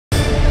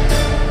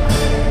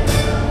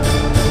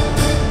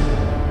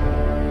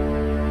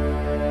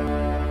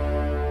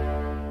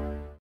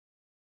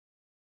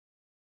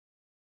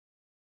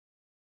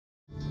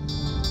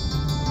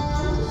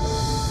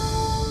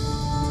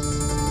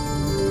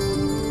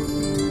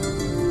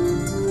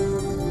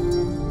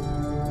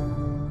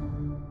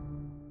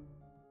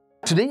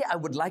Today, I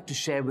would like to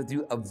share with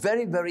you a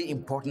very, very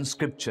important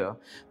scripture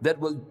that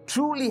will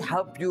truly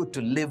help you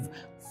to live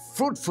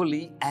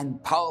fruitfully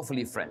and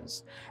powerfully,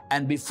 friends.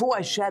 And before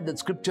I share that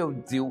scripture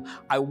with you,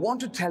 I want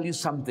to tell you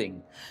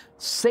something.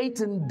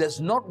 Satan does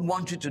not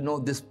want you to know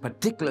this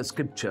particular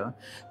scripture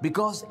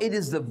because it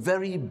is the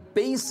very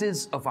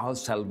basis of our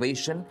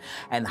salvation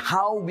and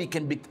how we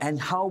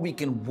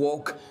can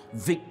walk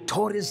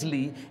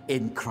victoriously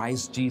in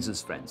Christ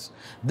Jesus, friends.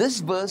 This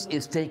verse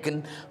is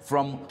taken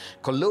from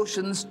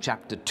Colossians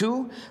chapter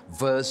 2,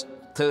 verse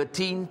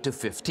 13 to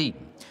 15.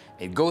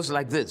 It goes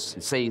like this.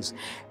 It says,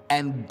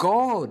 "And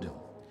God,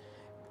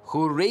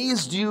 who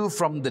raised you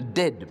from the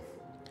dead,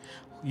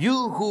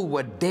 you who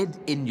were dead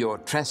in your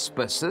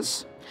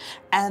trespasses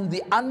and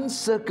the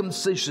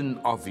uncircumcision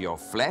of your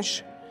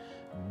flesh,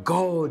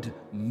 God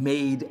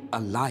made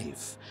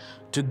alive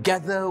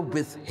together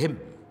with him,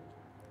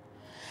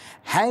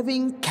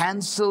 having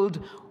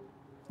cancelled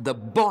the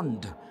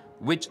bond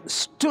which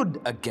stood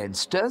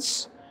against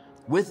us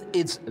with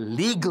its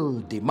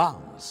legal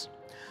demands.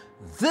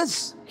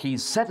 This he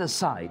set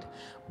aside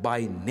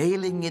by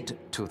nailing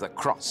it to the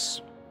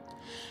cross.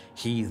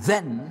 He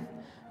then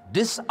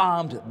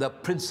disarmed the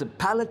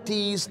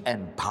principalities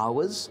and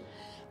powers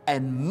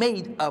and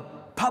made a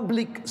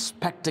public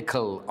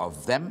spectacle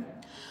of them,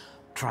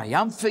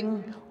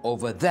 triumphing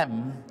over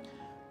them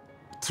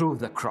through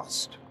the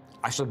cross."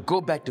 I shall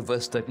go back to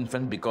verse 13,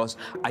 friends, because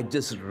I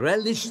just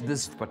relish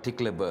this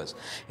particular verse.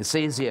 It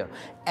says here,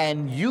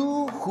 "And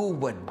you who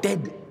were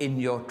dead in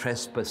your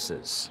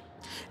trespasses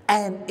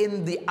and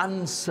in the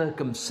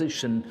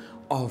uncircumcision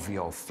of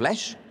your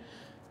flesh,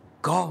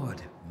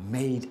 God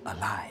made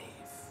alive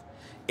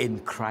in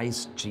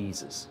Christ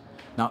Jesus."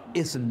 Now,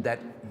 isn't that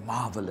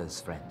marvelous,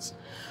 friends?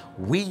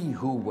 We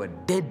who were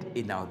dead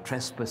in our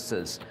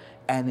trespasses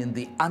and in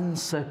the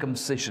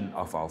uncircumcision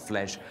of our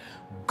flesh,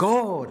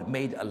 God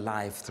made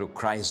alive through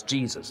Christ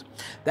Jesus.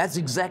 That's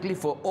exactly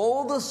for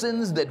all the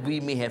sins that we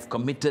may have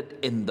committed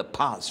in the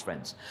past,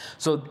 friends.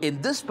 So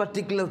in this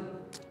particular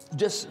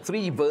just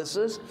 3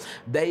 verses,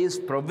 there is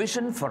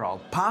provision for our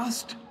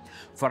past,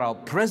 for our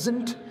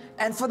present,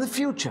 and for the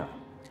future.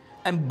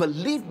 And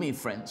believe me,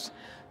 friends,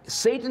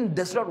 Satan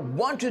does not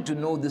want you to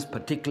know this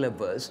particular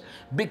verse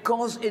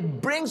because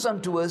it brings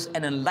unto us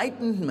an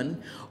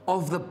enlightenment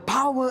of the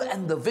power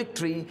and the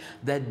victory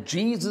that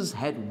Jesus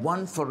had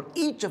won for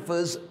each of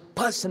us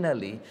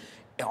personally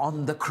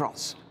on the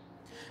cross.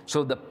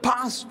 So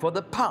for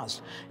the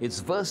past, it's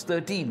verse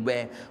 13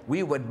 where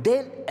we were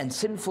dead and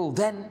sinful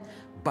then,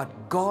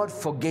 but God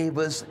forgave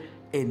us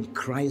in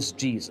Christ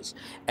Jesus.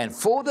 And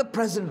for the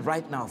present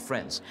right now,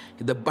 friends,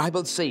 the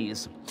Bible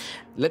says,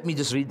 let me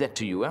just read that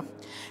to you.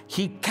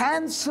 He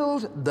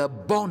cancelled the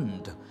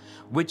bond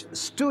which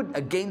stood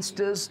against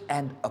us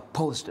and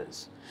opposed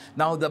us.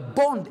 Now, the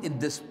bond in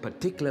this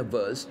particular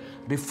verse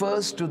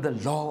refers to the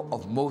law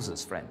of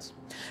Moses, friends.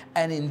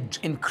 And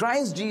in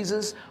Christ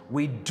Jesus,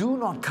 we do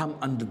not come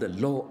under the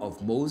law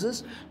of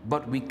Moses,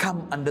 but we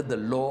come under the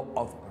law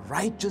of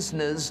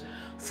righteousness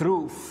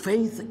through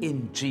faith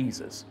in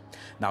Jesus.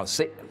 Now,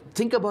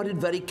 think about it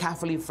very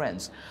carefully,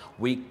 friends.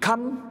 We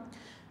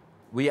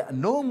are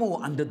no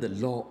more under the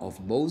law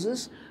of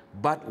Moses,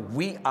 but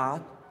we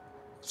are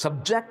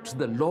subject to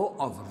the law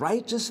of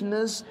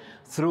righteousness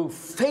through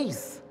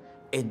faith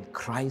in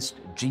Christ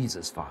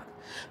Jesus, Father.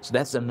 So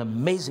that's an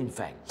amazing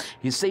fact.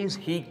 He says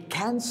he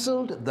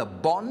cancelled the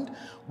bond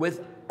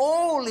with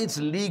all its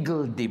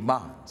legal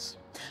demands.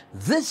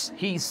 This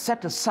he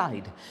set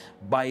aside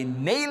by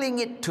nailing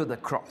it to the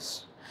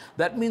cross.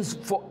 That means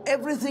for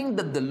everything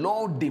that the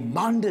law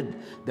demanded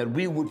that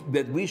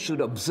we should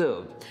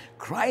observe,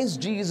 Christ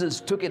Jesus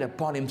took it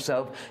upon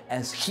himself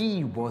as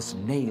he was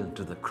nailed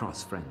to the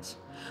cross, friends.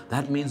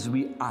 That means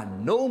we are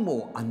no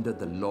more under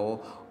the law,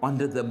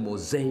 under the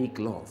Mosaic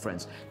law,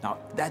 friends. Now,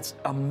 that's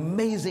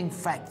amazing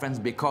fact, friends,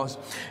 because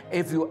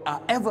if you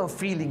are ever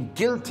feeling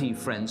guilty,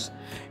 friends,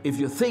 if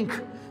you think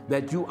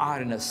that you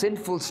are in a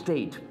sinful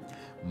state,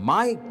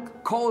 my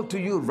call to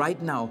you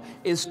right now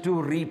is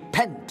to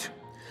repent.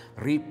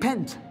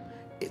 Repent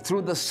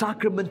through the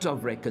sacrament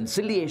of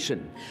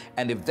reconciliation.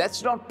 And if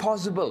that's not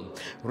possible,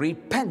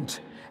 repent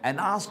and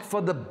ask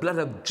for the blood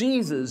of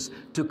Jesus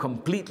to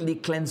completely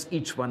cleanse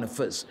each one of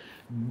us.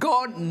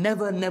 God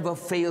never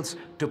fails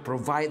to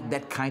provide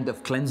that kind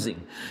of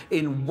cleansing.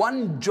 In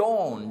 1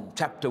 John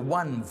chapter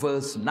 1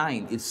 verse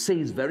 9, it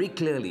says very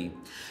clearly,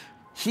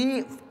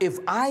 if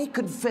I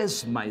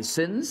confess my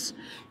sins,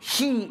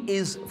 he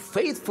is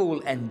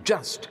faithful and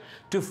just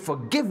to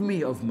forgive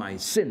me of my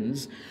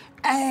sins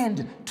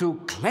and to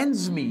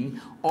cleanse me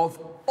of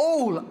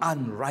all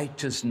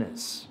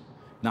unrighteousness.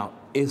 Now,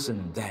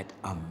 isn't that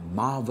a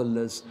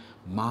marvelous,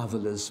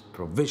 marvelous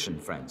provision,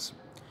 friends?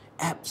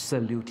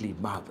 Absolutely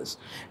marvelous.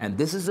 And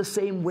this is the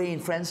same way,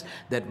 friends,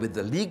 that with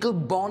the legal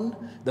bond,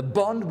 the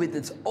bond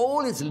with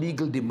all its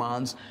legal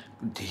demands,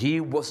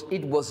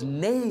 it was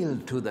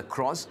nailed to the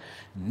cross,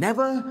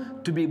 never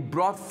to be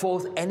brought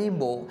forth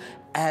anymore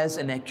as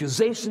an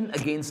accusation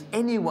against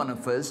any one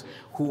of us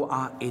who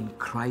are in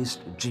Christ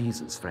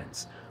Jesus,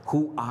 friends.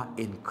 who are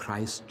in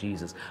Christ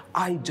Jesus.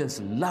 I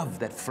just love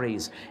that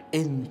phrase,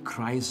 in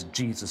Christ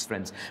Jesus,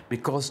 friends,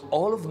 because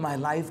all of my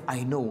life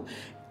I know,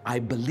 I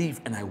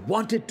believe, and I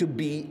want it to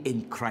be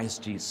in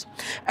Christ Jesus.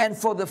 And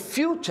for the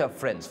future,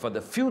 friends, for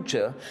the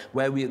future,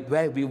 where we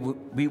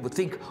would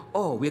think,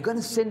 oh, we're going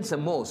to sin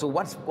some more. So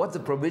what's the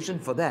provision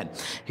for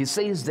that? He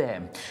says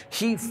there,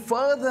 he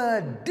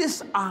further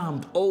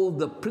disarmed all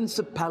the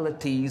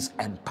principalities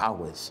and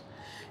powers.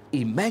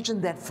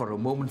 Imagine that for a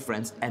moment,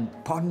 friends, and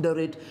ponder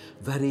it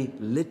very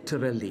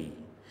literally.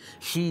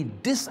 He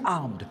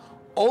disarmed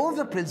all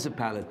the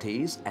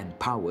principalities and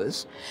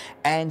powers,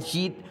 and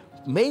he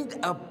made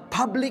a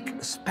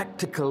public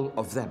spectacle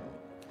of them.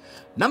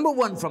 Number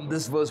one, from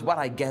this verse, what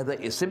I gather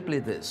is simply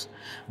this,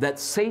 that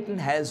Satan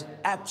has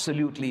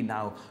absolutely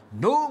now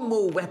no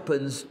more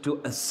weapons to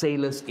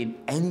assail us in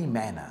any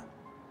manner.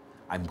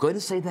 I'm going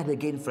to say that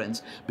again,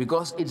 friends,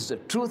 because it's a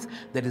truth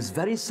that is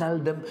very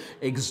seldom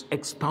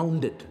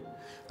expounded.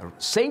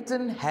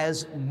 Satan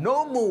has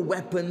no more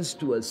weapons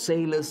to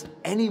assail us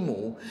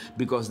anymore,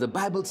 because the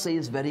Bible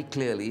says very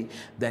clearly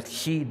that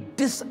he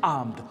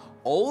disarmed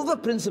all the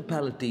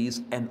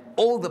principalities and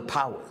all the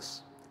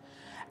powers,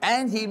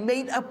 and he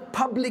made a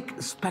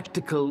public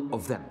spectacle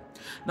of them.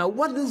 Now,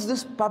 what does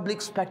this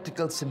public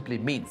spectacle simply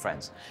mean,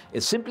 friends?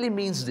 It simply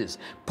means this.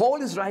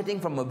 Paul is writing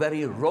from a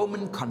very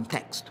Roman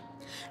context,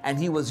 and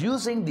he was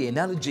using the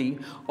analogy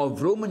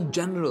of Roman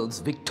generals,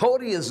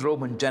 victorious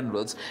Roman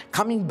generals,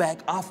 coming back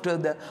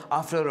after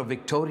a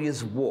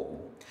victorious war.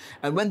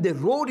 And when they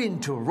rode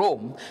into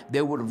Rome,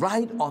 they would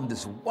ride on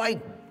this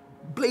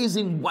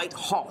blazing white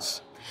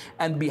horse.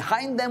 And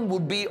behind them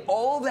would be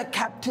all their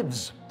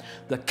captives,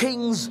 the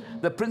kings,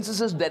 the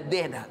princesses that they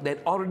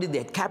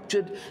had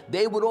captured.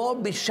 They would all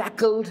be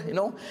shackled,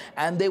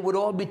 and they would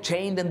all be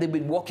chained, and they'd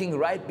be walking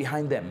right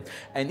behind them.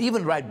 And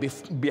even right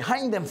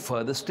behind them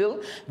further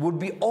still would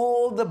be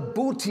all the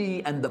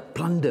booty and the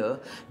plunder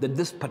that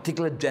this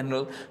particular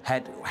general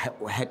had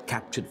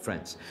captured,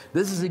 friends.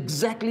 This is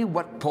exactly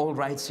what Paul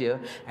writes here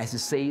as he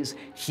says,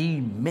 he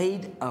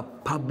made a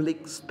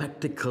public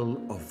spectacle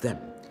of them.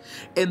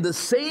 In the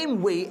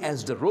same way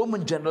as the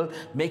Roman general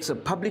makes a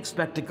public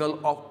spectacle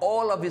of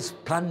all of his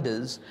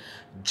plunders,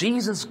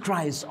 Jesus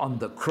Christ on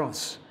the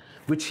cross,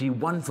 which he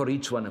won for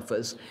each one of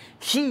us,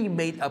 he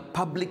made a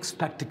public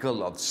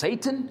spectacle of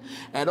Satan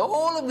and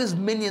all of his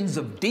minions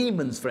of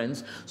demons,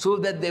 friends, so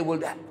that they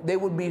would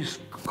be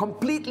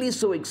completely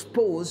so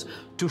exposed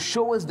to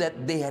show us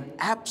that they had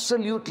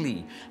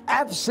absolutely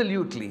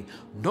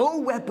no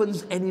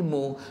weapons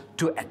anymore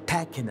to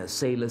attack and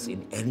assail us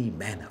in any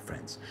manner,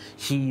 friends.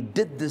 He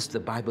did this, the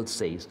Bible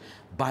says,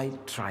 by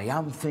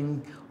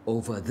triumphing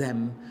over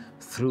them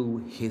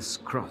through his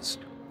cross.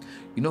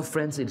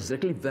 Friends, it is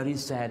really very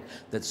sad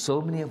that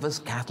so many of us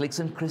Catholics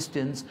and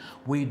Christians,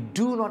 we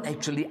do not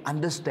actually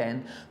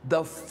understand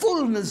the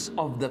fullness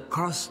of the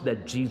cross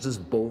that Jesus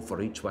bore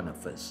for each one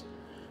of us.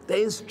 There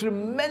is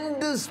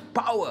tremendous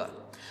power,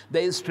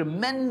 there is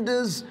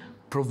tremendous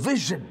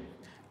provision,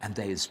 and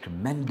there is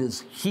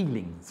tremendous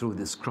healing through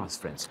this cross,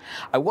 friends.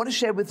 I want to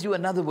share with you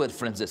another word,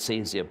 friends, that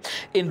says here.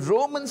 In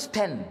Romans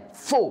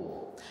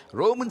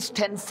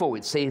 10:4,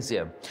 it says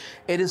here,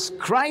 it is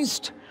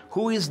Christ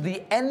who is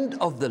the end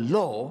of the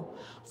law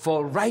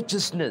for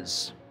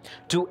righteousness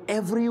to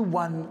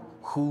everyone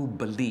who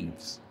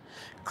believes.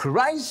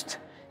 Christ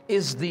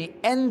is the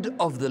end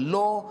of the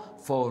law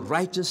for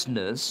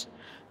righteousness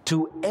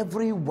to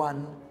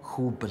everyone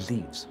who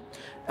believes.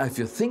 Now, if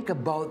you think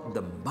about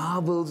the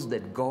marvels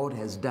that God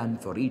has done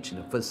for each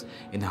of us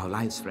in our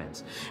lives,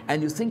 friends,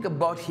 and you think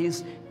about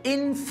his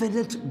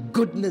infinite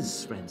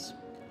goodness, friends,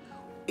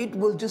 it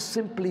will just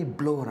simply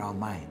blow our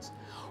minds.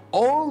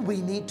 All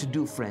we need to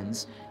do,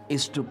 friends,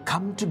 is to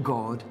come to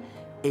God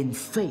in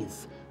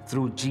faith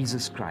through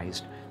Jesus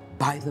Christ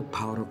by the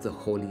power of the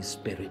Holy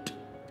Spirit.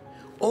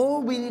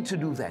 All we need to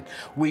do that.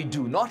 We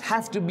do not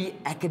have to be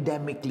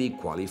academically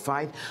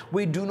qualified.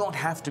 We do not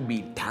have to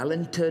be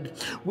talented.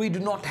 We do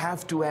not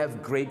have to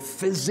have great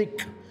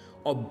physique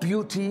or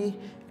beauty,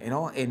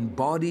 in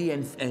body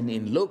and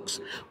in looks.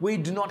 We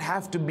do not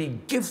have to be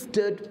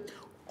gifted.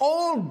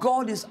 All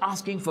God is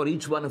asking for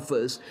each one of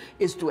us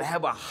is to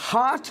have a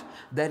heart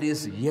that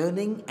is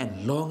yearning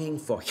and longing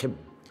for him.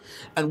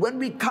 And when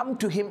we come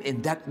to him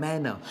in that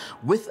manner,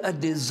 with a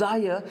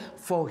desire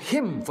for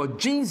him, for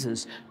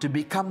Jesus, to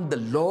become the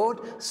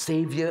Lord,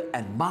 Savior,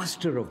 and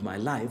Master of my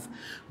life,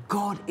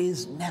 God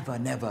is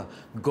never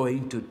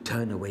going to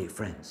turn away,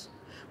 friends,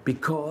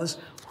 because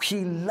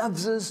he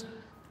loves us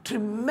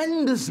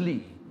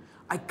tremendously.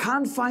 I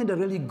can't find a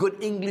really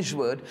good English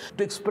word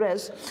to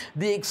express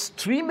the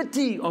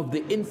extremity of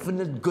the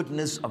infinite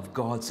goodness of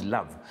God's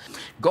love.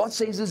 God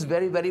says this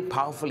very, very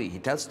powerfully. He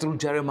tells through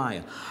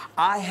Jeremiah,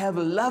 I have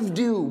loved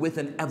you with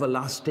an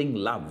everlasting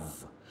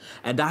love,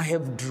 and I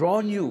have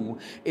drawn you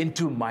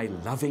into my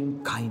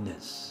loving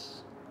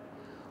kindness.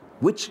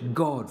 Which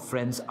God,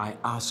 friends, I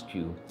ask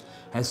you,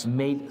 has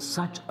made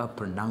such a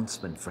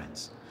pronouncement,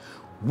 friends?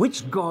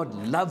 Which God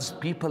loves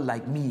people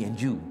like me and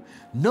you?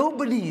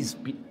 Nobody is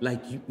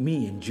like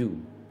me and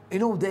you.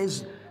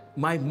 There's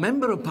My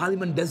member of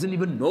parliament doesn't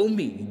even know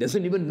me, he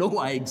doesn't even know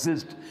I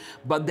exist.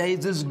 But there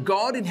is this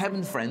God in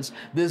heaven, friends,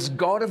 this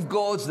God of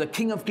gods, the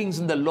King of kings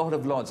and the Lord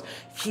of lords.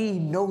 He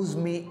knows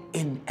me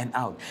in and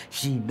out.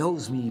 He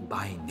knows me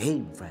by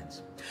name,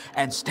 friends.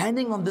 And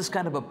standing on this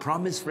kind of a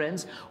promise,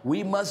 friends,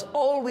 we must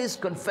always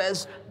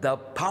confess the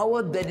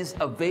power that is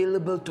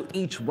available to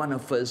each one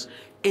of us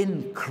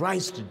in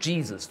Christ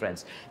Jesus,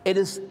 friends. It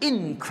is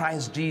in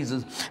Christ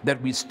Jesus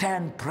that we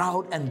stand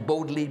proud and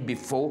boldly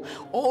before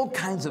all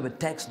kinds of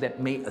attacks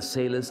that may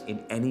assail us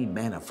in any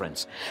manner,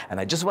 friends. And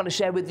I just want to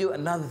share with you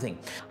another thing.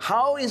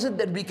 How is it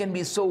that we can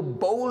be so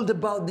bold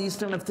about these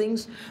kind of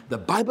things? The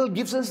Bible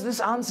gives us these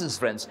answers,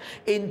 friends.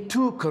 In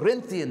 2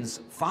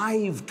 Corinthians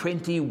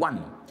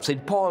 5:21,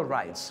 St. Paul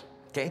writes,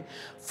 okay,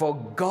 for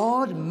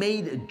God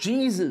made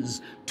Jesus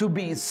to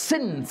be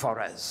sin for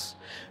us.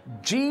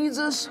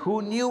 Jesus,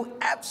 who knew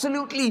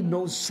absolutely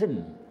no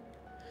sin,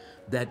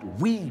 that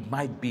we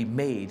might be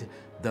made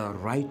the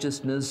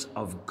righteousness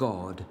of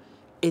God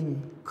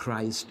in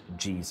Christ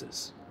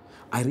Jesus.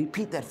 I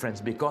repeat that,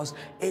 friends, because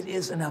it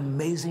is an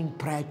amazing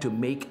prayer to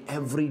make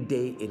every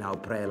day in our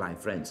prayer life,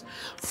 friends.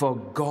 For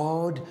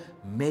God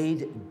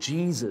made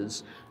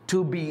Jesus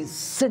to be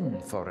sin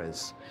for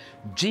us.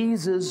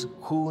 Jesus,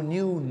 who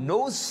knew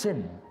no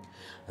sin,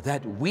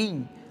 that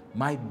we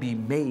might be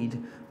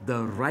made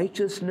the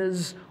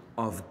righteousness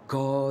of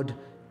God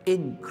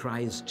in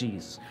Christ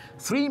Jesus.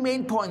 Three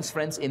main points,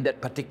 friends, in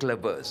that particular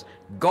verse.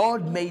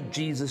 God made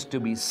Jesus to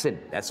be sin.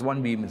 That's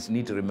one we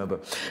need to remember.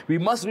 We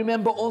must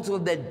remember also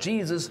that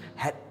Jesus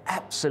had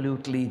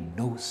absolutely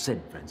no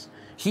sin, friends.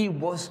 He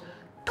was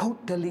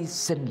totally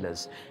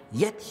sinless,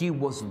 yet he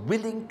was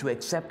willing to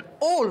accept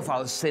all of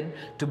our sin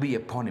to be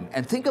upon him.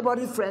 And think about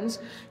it, friends,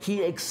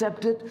 he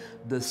accepted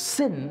the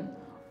sin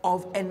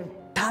of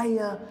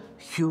entire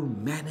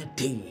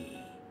humanity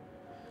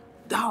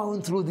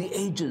down through the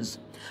ages.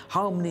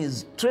 How many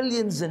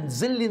trillions and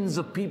zillions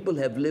of people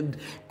have lived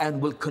and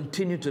will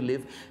continue to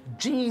live?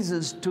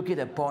 Jesus took it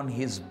upon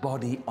his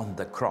body on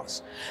the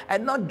cross.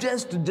 And not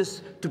just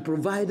to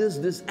provide us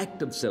this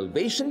act of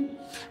salvation,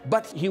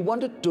 but he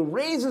wanted to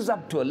raise us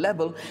up to a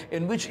level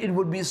in which it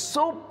would be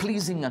so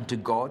pleasing unto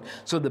God.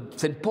 So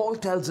St. Paul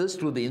tells us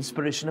through the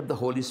inspiration of the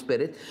Holy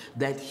Spirit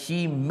that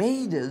he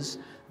made us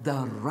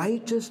the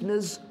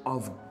righteousness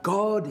of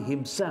God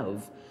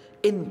himself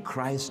in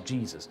Christ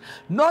Jesus.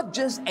 Not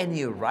just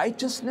any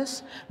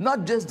righteousness,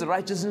 not just the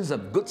righteousness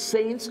of good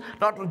saints,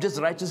 not just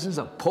the righteousness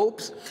of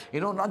popes,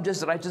 not just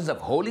the righteousness of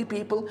holy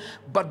people,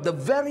 but the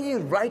very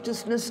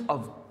righteousness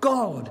of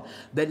God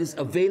that is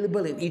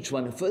available in each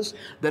one of us,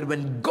 that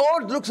when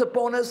God looks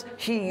upon us,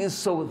 he is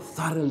so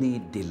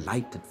thoroughly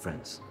delighted,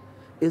 friends.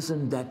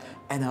 Isn't that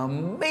an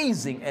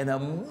amazing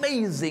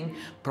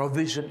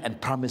provision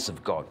and promise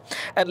of God?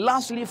 And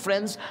lastly,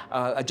 friends,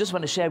 I just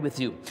want to share with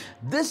you,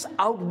 this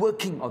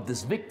outworking of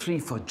this victory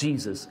for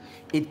Jesus,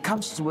 it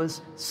comes to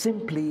us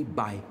simply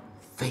by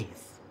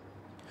faith.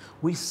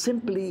 We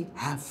simply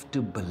have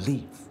to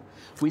believe.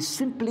 We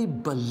simply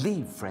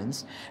believe,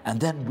 friends, and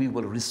then we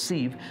will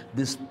receive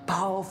these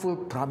powerful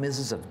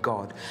promises of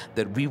God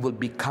that we will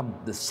become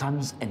the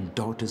sons and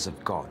daughters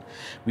of God.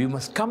 We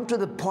must come to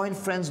the point,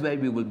 friends, where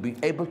we will be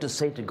able to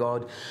say to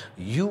God,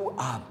 you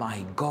are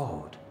my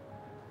God,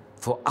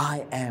 for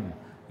I am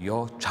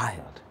your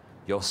child,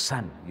 your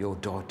son, your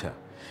daughter.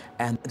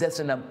 And that's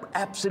an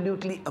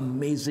absolutely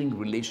amazing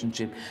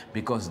relationship,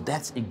 because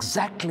that's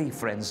exactly,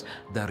 friends,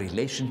 the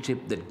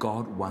relationship that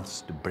God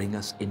wants to bring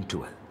us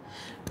into.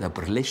 The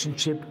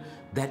relationship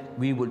that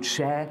we would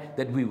share,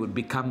 that we would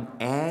become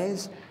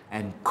heirs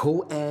and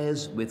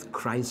co-heirs with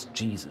Christ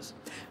Jesus.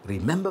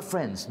 Remember,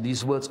 friends,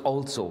 these words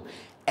also,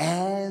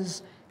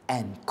 heirs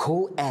and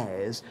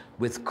co-heirs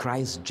with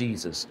Christ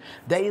Jesus.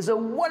 There is a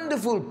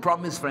wonderful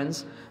promise,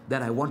 friends,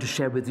 that I want to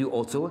share with you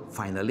also,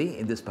 finally,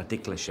 in this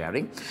particular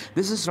sharing.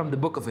 This is from the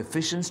book of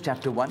Ephesians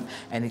chapter 1,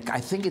 and I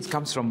think it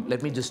comes from,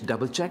 let me just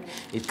double check,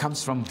 it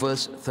comes from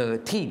verse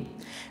 13,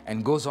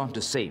 and goes on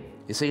to say,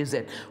 it says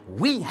that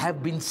we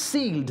have been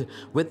sealed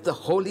with the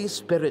Holy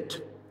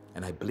Spirit.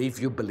 And I believe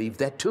you believe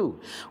that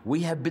too. We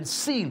have been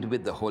sealed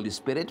with the Holy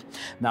Spirit.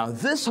 Now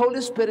this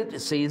Holy Spirit,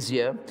 it says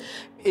here,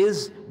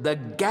 is the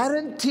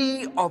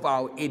guarantee of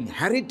our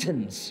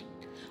inheritance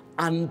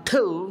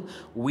until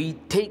we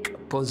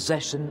take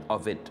possession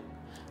of it.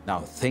 Now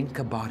think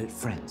about it,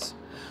 friends.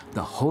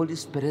 The Holy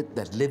Spirit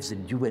that lives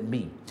in you and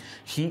me,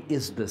 he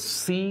is the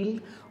seal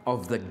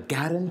of the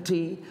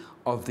guarantee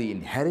of the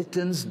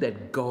inheritance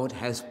that God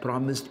has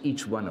promised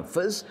each one of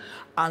us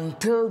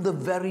until the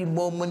very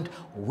moment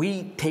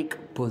we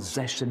take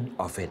possession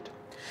of it.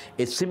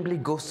 It simply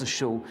goes to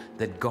show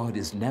that God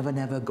is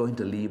never going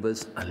to leave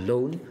us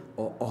alone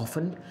or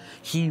orphaned.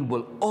 He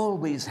will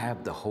always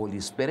have the Holy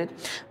Spirit.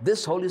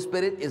 This Holy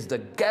Spirit is the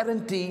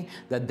guarantee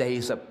that there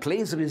is a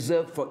place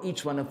reserved for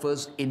each one of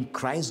us in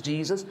Christ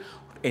Jesus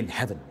in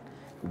heaven.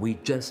 We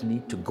just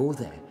need to go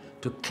there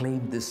to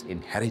claim this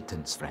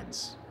inheritance,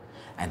 friends.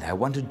 And I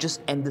want to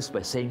just end this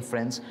by saying,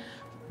 friends,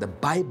 the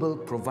Bible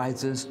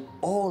provides us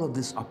all of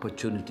these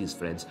opportunities,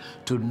 friends,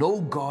 to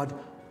know God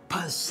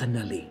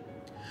personally,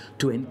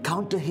 to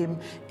encounter Him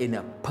in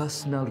a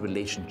personal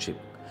relationship.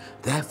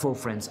 Therefore,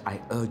 friends,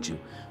 I urge you,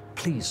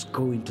 please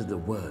go into the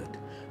Word.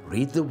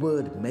 Read the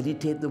Word,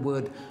 meditate the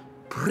Word,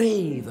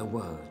 pray the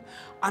Word,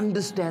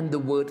 understand the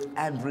Word,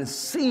 and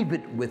receive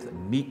it with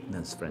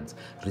meekness, friends.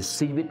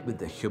 Receive it with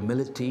the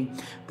humility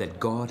that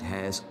God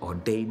has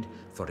ordained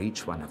for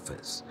each one of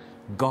us.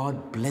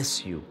 God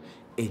bless you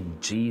in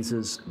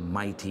Jesus'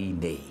 mighty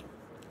name.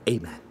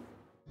 Amen.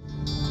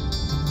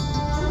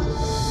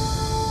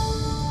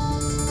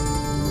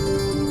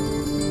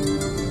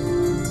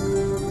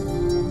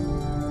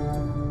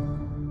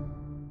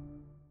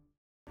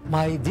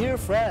 My dear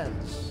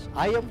friends,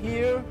 I am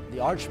here, the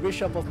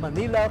Archbishop of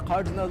Manila,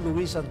 Cardinal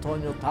Luis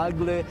Antonio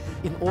Tagle,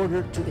 in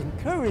order to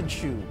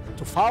encourage you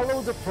to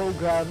follow the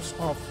programs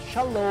of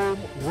Shalom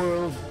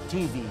World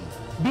TV.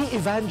 Be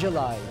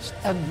evangelized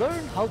and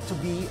learn how to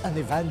be an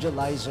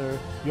evangelizer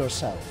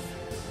yourself.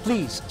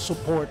 Please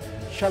support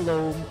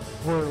Shalom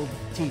World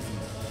TV.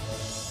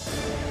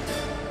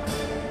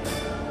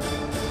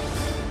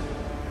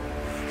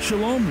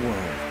 Shalom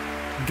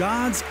World,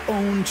 God's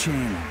own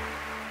channel.